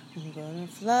I'm gonna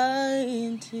fly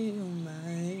into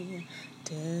my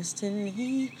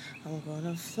destiny. I'm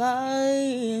gonna fly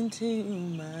into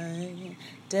my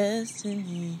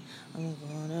destiny. I'm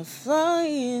gonna fly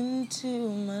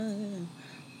into my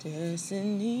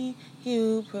destiny.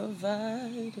 You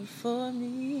provided for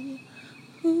me.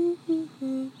 Ooh, ooh,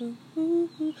 ooh, ooh, ooh,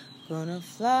 ooh. Gonna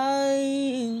fly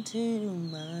into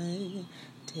my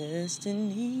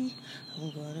destiny.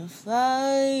 I'm gonna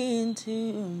fly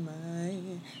into my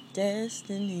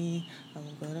destiny.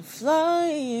 I'm gonna fly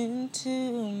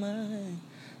into my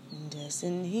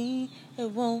destiny.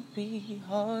 It won't be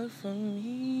hard for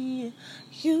me.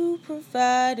 You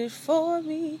provided for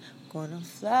me. Gonna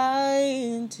fly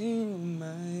into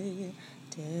my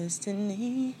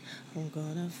destiny. I'm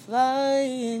gonna fly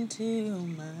into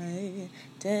my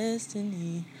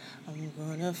destiny. I'm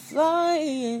gonna fly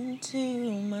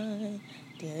into my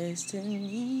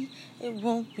destiny. It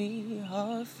won't be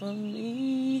hard for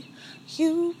me.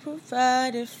 You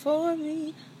provided for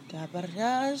me.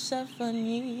 Dabarasha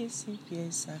fani si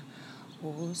piesa.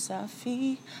 O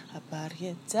safi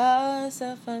aparieta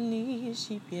safani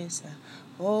si piesa.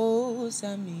 O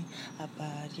sami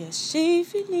aparia si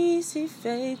fini si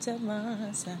feita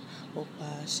masa. O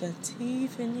pasha ti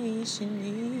fini si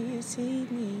ni si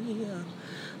ni.